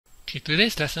Okay,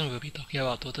 today's lesson we'll be talking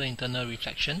about total internal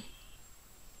reflection.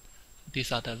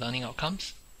 These are the learning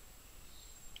outcomes.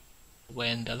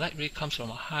 When the light ray comes from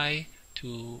a high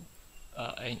to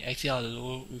an axial or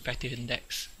low refractive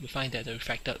index, you find that the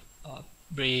refracted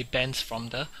ray bends from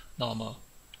the normal.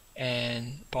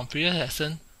 And from previous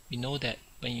lesson, we know that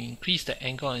when you increase the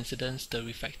angle of incidence, the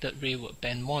refracted ray will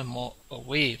bend more and more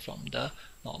away from the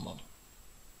normal.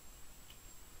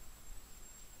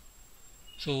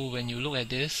 So when you look at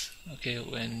this, okay,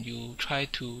 when you try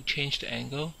to change the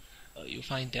angle, you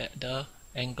find that the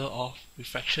angle of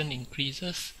refraction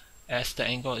increases as the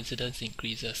angle of incidence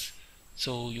increases.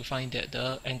 So you find that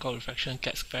the angle of refraction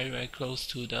gets very close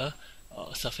to the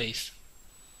surface.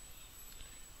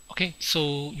 Okay,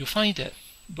 so you find that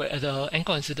where the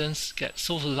angle of incidence gets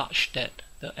so large that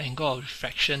the angle of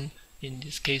refraction in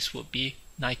this case would be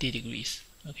 90 degrees.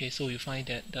 Okay, so you find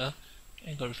that the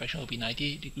angle of refraction will be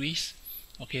 90 degrees.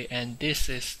 Okay, and this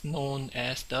is known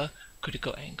as the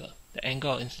critical angle. The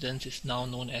angle of incidence is now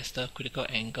known as the critical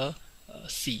angle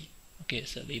C. Okay,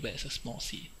 it's labeled as a small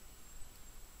c.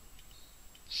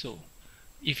 So,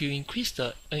 if you increase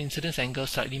the incidence angle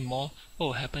slightly more, what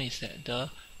will happen is that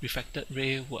the refracted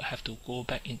ray will have to go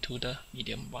back into the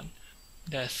medium one.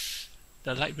 The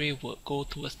light ray will go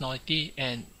towards 90,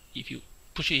 and if you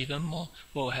push it even more,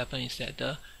 what will happen is that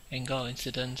the angle of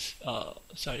incidence,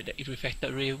 the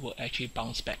refracted ray will actually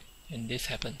bounce back, and this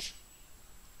happens.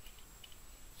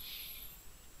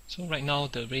 So right now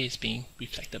the ray is being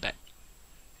reflected back,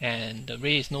 and the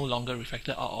ray is no longer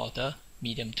refracted out of the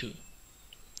medium 2.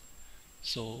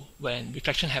 So when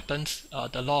reflection happens,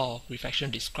 the law of refraction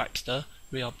describes the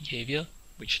ray of behavior,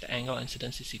 which the angle of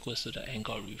incidence is equal to the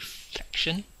angle of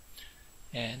reflection.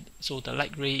 And so the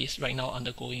light ray is right now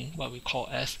undergoing what we call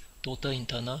as total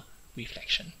internal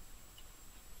reflection.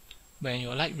 When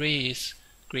your light ray is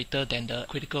greater than the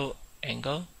critical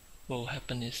angle, what will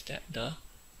happen is that the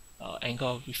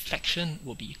angle of reflection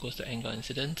will be equal to angle of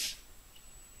incidence.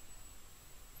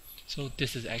 So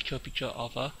this is the actual picture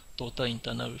of a total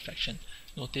internal reflection.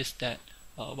 Notice that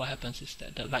what happens is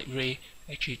that the light ray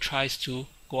actually tries to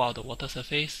go out of the water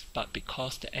surface, but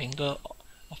because the angle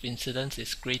of incidence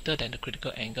is greater than the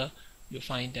critical angle, you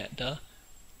find that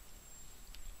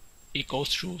it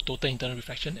goes through total internal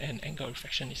reflection, and angle of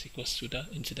refraction is equal to the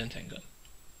incidence angle.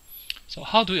 So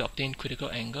how do we obtain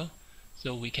critical angle?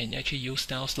 So we can actually use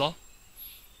Snell's law.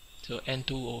 So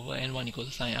n2 over n1 equals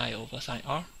to sine I over sine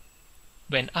r.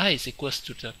 When I is equal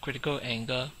to the critical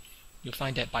angle, you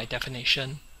find that by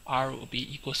definition r will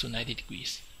be equal to 90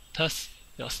 degrees. Thus,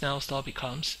 your Snell's law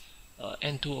becomes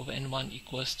n2 over n1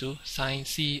 equals to sine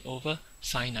c over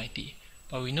sine 90.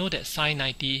 But we know that sine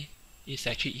 90 is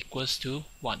actually equals to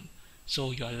 1.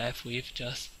 So you are left with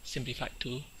just simplified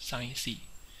to sine c.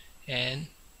 And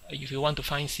if you want to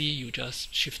find c, you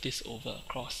just shift this over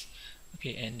across.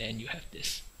 Okay, and then you have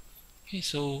this. Okay,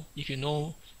 so if you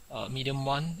know medium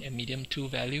 1 and medium 2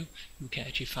 value, you can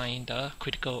actually find the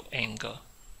critical angle.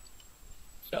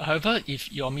 However, if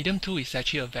your medium 2 is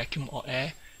actually a vacuum or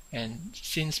air, and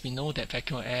since we know that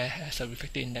vacuum or air has a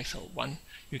refractive index of 1,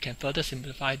 you can further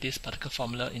simplify this particular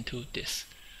formula into this.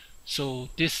 So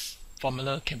this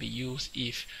formula can be used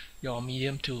if your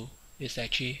medium 2 is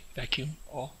actually vacuum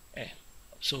or air.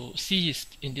 So C is,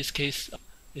 in this case,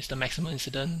 is the maximum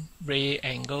incident ray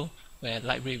angle, where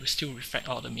light ray will still refract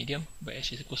out of the medium, where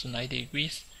H is equal to 90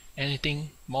 degrees.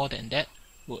 Anything more than that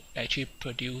would actually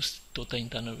produce total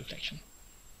internal reflection.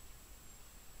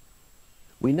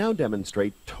 We now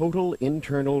demonstrate total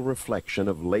internal reflection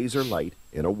of laser light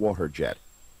in a water jet.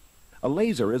 A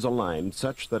laser is aligned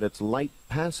such that its light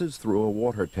passes through a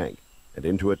water tank and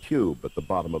into a tube at the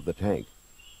bottom of the tank.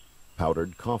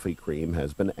 Powdered coffee cream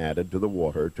has been added to the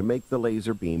water to make the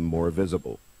laser beam more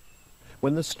visible.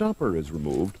 When the stopper is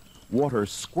removed, water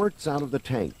squirts out of the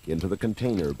tank into the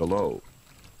container below.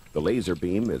 The laser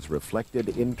beam is reflected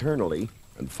internally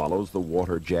and follows the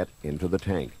water jet into the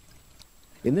tank.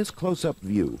 In this close-up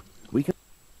view, we can...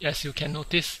 As you can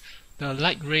notice, the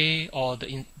light ray or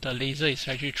the laser is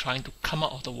actually trying to come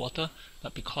out of the water,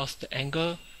 but because the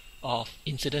angle of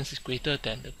incidence is greater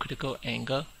than the critical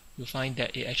angle, you find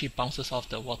that it actually bounces off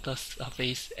the water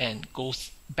surface and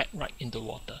goes back right into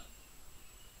water.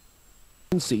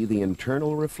 You can see the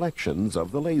internal reflections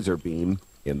of the laser beam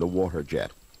in the water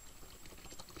jet.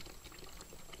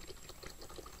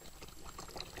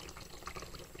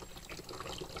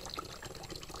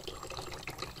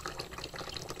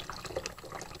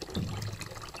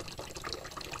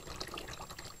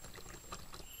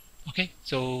 Okay,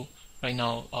 so right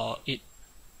now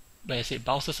when I say it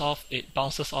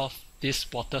bounces off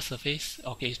this water surface,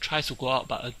 okay, it tries to go out,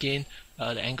 but again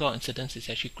the angle of incidence is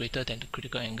actually greater than the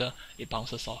critical angle, it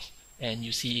bounces off and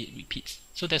you see it repeats.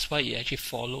 So that's why it actually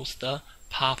follows the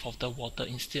path of the water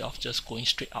instead of just going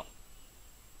straight out.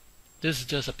 This is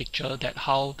just a picture that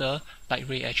how the light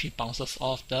ray actually bounces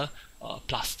off the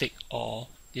plastic or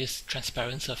this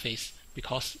transparent surface,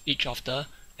 because each of the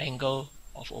angle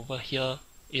of over here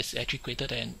is actually greater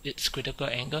than its critical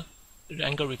angle. The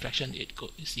angle reflection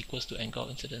is equals to angle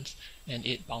incidence, and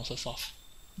it bounces off.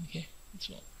 Okay,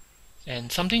 so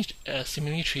and something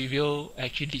seemingly trivial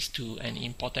actually leads to an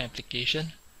important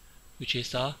application, which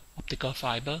is optical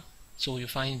fiber. So you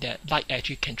find that light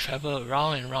actually can travel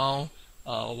around and around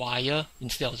a wire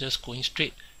instead of just going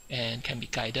straight, and can be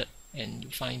guided, and you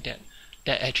find that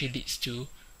that actually leads to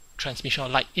transmission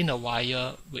of light in a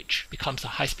wire, which becomes a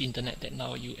high-speed internet that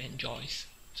now you enjoy.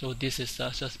 So this is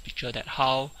just a picture that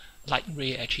how light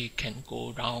ray actually can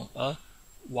go around a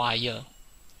wire.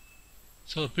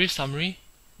 So a brief summary: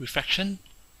 refraction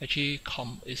actually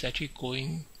is actually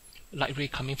going light ray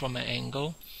coming from an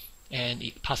angle, and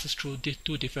it passes through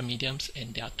two different mediums,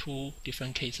 and there are two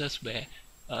different cases where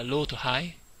low to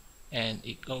high, and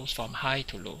it goes from high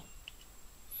to low.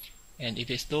 And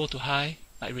if it's low to high,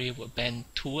 light ray will bend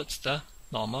towards the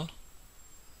normal.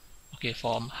 Okay,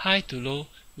 from high to low,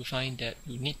 you find that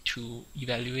you need to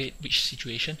evaluate which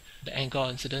situation the angle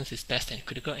of incidence is less than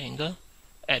critical angle,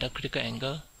 at a critical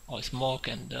angle, or is more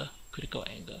than the critical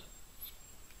angle.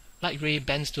 Light ray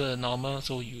bends to the normal,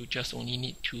 so you just only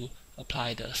need to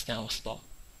apply the Snell's law.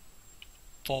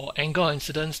 For angle of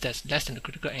incidence that's less than the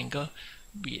critical angle,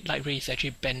 light ray is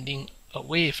actually bending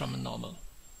away from the normal.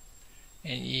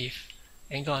 And if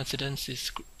angle of incidence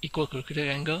is equal to critical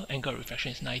angle, angle of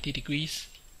refraction is 90 degrees.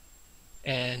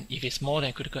 And if it's more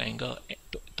than critical angle,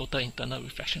 total internal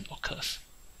refraction occurs.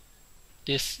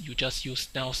 This you just use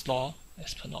Snell's law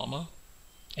as per normal.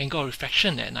 Angle of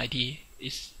refraction at 90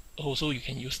 is also you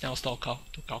can use Snell's law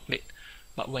to calculate.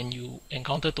 But when you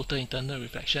encounter total internal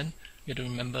reflection, you have to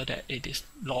remember that it is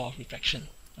law of refraction.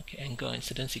 Okay, angle of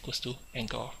incidence equals to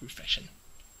angle of refraction.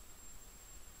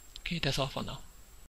 Okay, that's all for now.